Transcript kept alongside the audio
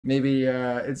Maybe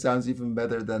it sounds even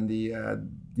better than the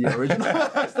original.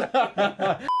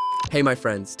 Hey my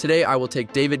friends, today I will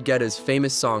take David Guetta's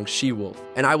famous song She Wolf,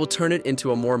 and I will turn it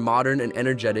into a more modern and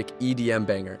energetic EDM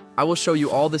banger. I will show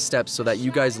you all the steps so that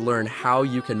you guys learn how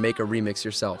you can make a remix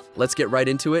yourself. Let's get right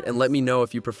into it and let me know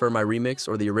if you prefer my remix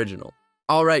or the original.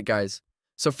 Alright guys,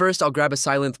 so first I'll grab a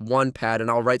Sylenth 1 pad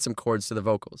and I'll write some chords to the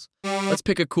vocals. Let's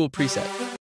pick a cool preset.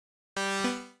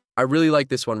 I really like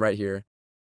this one right here.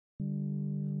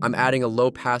 I'm adding a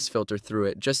low pass filter through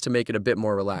it just to make it a bit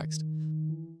more relaxed.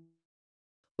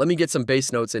 Let me get some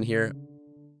bass notes in here.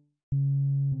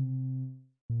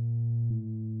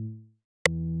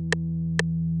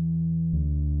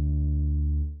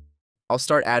 I'll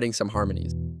start adding some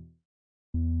harmonies.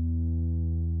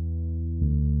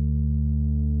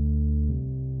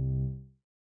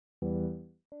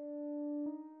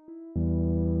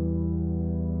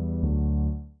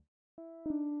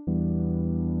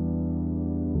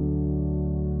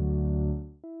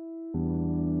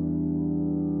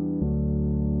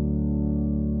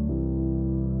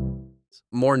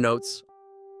 More notes.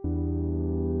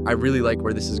 I really like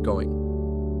where this is going.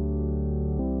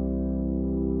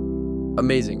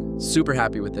 Amazing. Super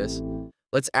happy with this.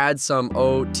 Let's add some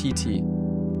OTT.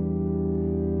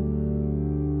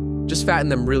 Just fatten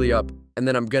them really up, and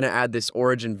then I'm gonna add this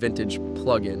Origin Vintage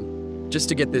plugin just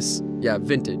to get this,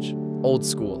 vintage, old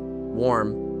school,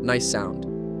 warm, nice sound.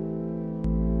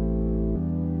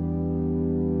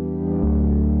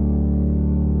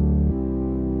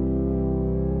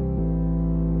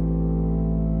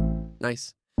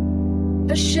 Nice.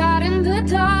 A shot in the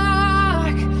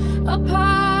dark, a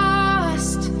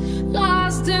past,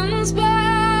 lost in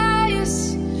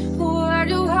space. Where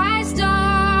do I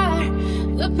start?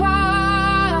 The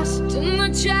past and the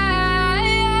chase.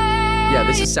 Yeah,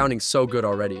 this is sounding so good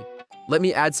already. Let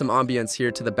me add some ambience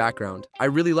here to the background. I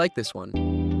really like this one.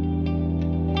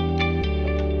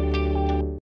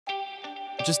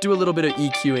 Just do a little bit of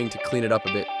EQing to clean it up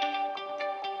a bit.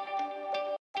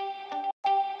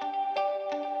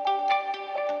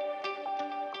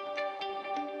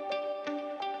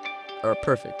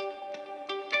 Perfect.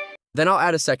 Then I'll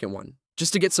add a second one,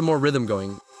 just to get some more rhythm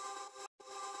going.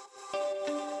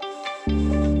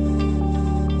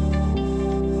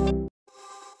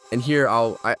 And here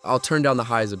I'll turn down the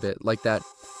highs a bit, like that.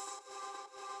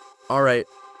 All right.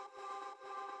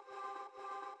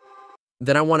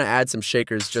 Then I want to add some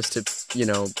shakers just to,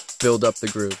 build up the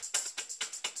groove.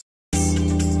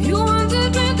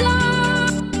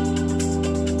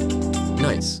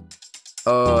 Nice.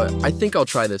 I think I'll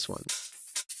try this one.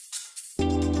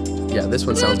 Yeah, this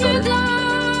one sounds better.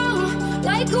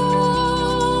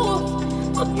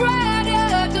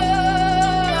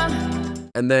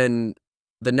 And then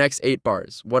the next 8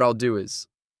 bars, what I'll do is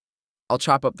I'll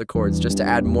chop up the chords just to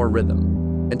add more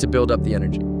rhythm and to build up the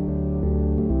energy.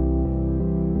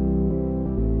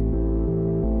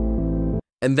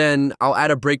 And then I'll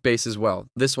add a break bass as well,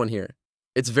 this one here.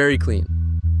 It's very clean.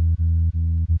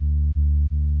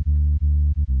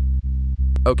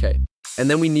 Okay, and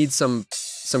then we need some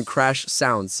crash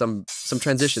sounds, some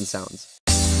transition sounds.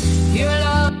 You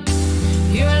love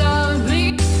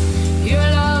me, you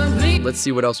love me. Let's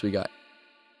see what else we got.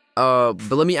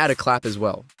 But let me add a clap as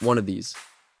well, one of these.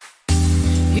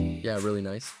 Yeah, really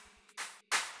nice.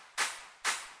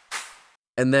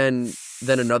 And then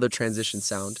another transition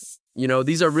sound.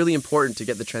 These are really important to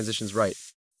get the transitions right.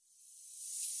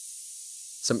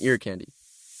 Some ear candy.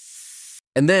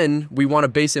 And then we want a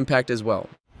bass impact as well.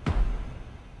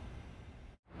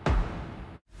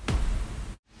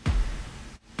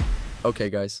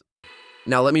 Okay, guys.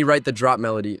 Now let me write the drop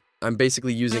melody. I'm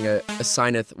basically using a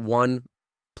Sylenth 1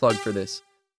 plug for this.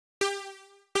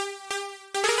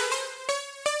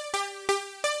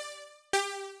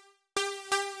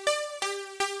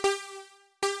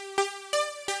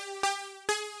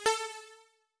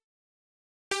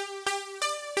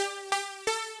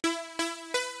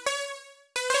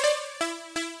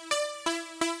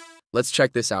 Let's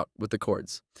check this out with the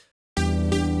chords.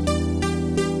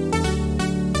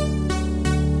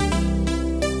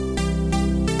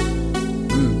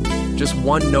 Just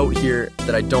one note here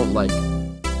that I don't like.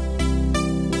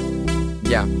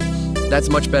 Yeah, that's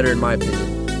much better in my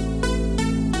opinion.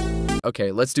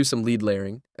 Okay, let's do some lead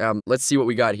layering. Let's see what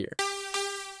we got here.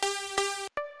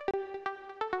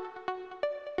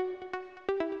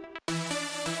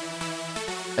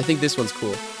 I think this one's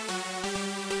cool.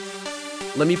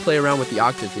 Let me play around with the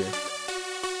octave here.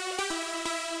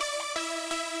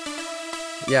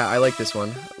 Yeah, I like this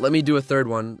one. Let me do a third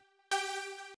one.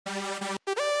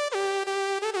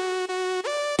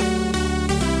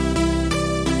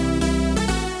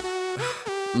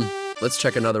 let's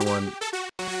check another one.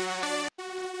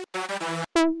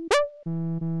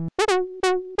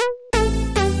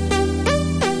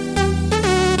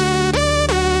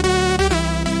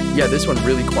 Yeah, this one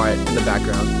really quiet in the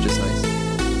background, just nice.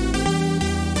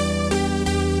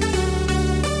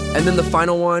 And then the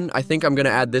final one, I think I'm gonna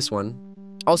add this one.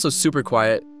 Also super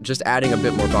quiet, just adding a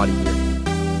bit more body here.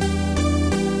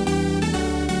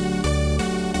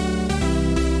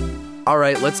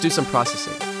 Alright, let's do some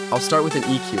processing. I'll start with an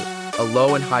EQ, a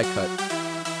low and high cut.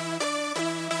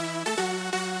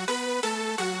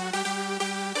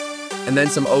 And then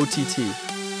some OTT.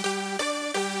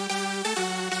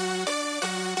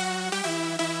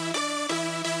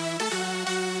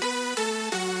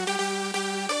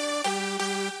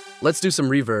 Let's do some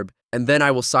reverb, and then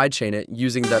I will sidechain it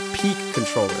using the peak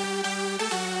controller.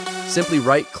 Simply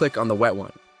right-click on the wet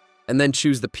one, and then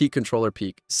choose the peak controller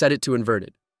peak. Set it to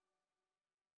inverted.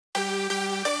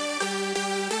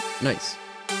 Nice.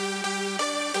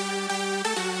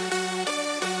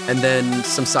 And then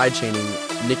some sidechaining,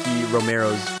 Nicky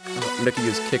Romero's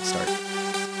Kickstart.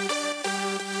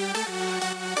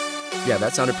 Yeah,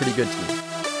 that sounded pretty good to me.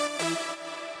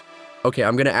 Okay,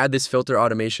 I'm gonna add this filter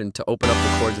automation to open up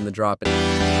the chords in the drop.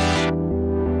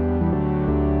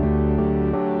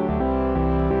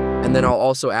 And then I'll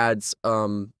also add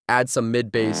some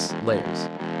mid-bass layers.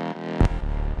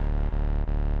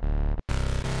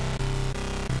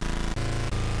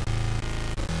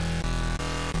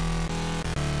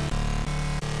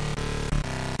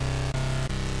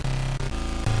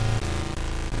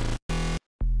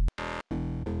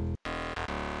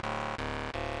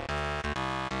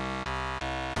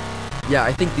 Yeah,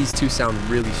 I think these two sound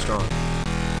really strong.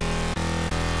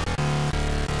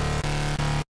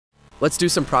 Let's do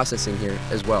some processing here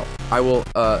as well. I will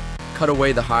cut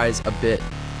away the highs a bit,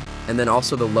 and then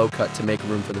also the low cut to make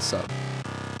room for the sub.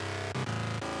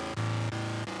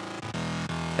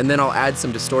 And then I'll add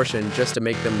some distortion just to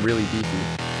make them really beefy.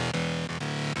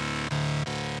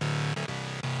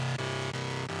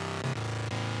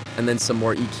 And then some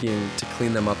more EQing to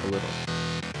clean them up a little.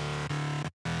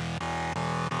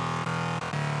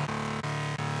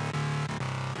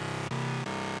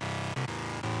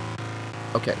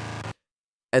 Okay,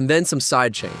 and then some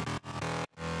sidechain.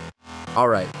 All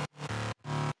right.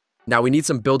 Now we need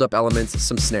some build-up elements,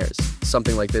 some snares,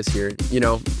 something like this here, you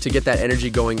know, to get that energy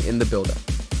going in the build-up.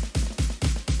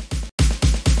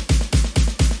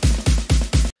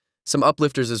 Some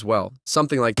uplifters as well,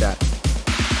 something like that.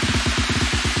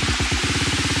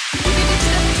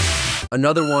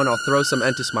 Another one, I'll throw some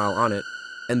Entismile on it,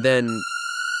 and then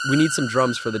we need some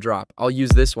drums for the drop. I'll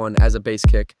use this one as a bass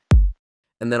kick.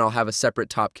 And then I'll have a separate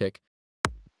top kick.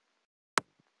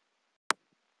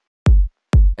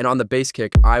 And on the bass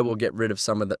kick, I will get rid of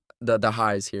some of the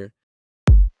highs here.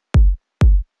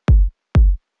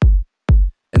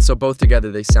 And so both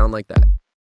together, they sound like that.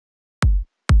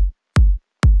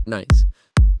 Nice.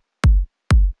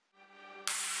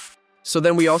 So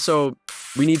then we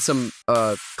need some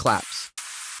claps.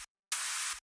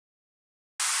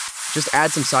 Just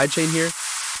add some sidechain here,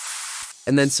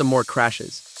 and then some more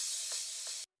crashes.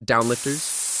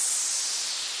 Downlifters.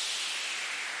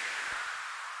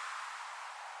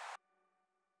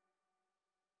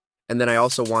 And then I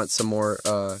also want some more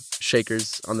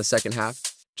shakers on the second half,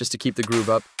 just to keep the groove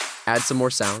up. Add some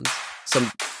more sounds,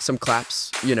 some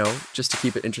claps, you know, just to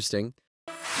keep it interesting.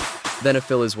 Then a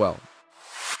fill as well.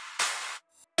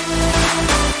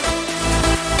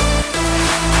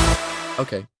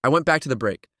 Okay, I went back to the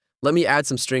break. Let me add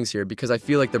some strings here because I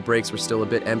feel like the breaks were still a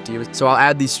bit empty, so I'll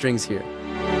add these strings here.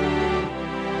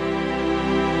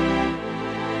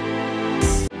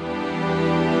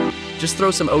 Just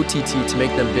throw some OTT to make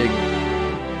them big.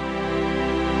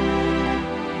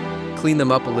 Clean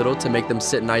them up a little to make them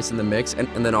sit nice in the mix,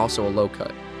 and then also a low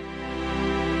cut.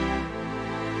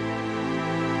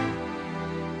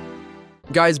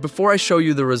 Guys, before I show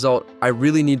you the result, I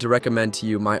really need to recommend to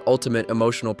you my Ultimate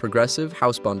Emotional Progressive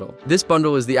House Bundle. This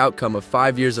bundle is the outcome of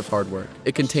 5 years of hard work.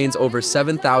 It contains over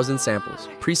 7,000 samples,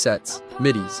 presets,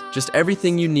 MIDIs, just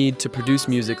everything you need to produce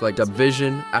music like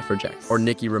Dubvision, Afrojack, or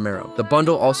Nicky Romero. The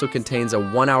bundle also contains a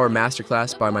 1-hour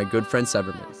masterclass by my good friend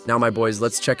Severman. Now my boys,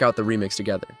 let's check out the remix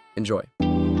together. Enjoy.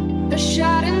 A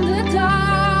shot in the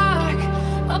dark,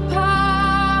 apart.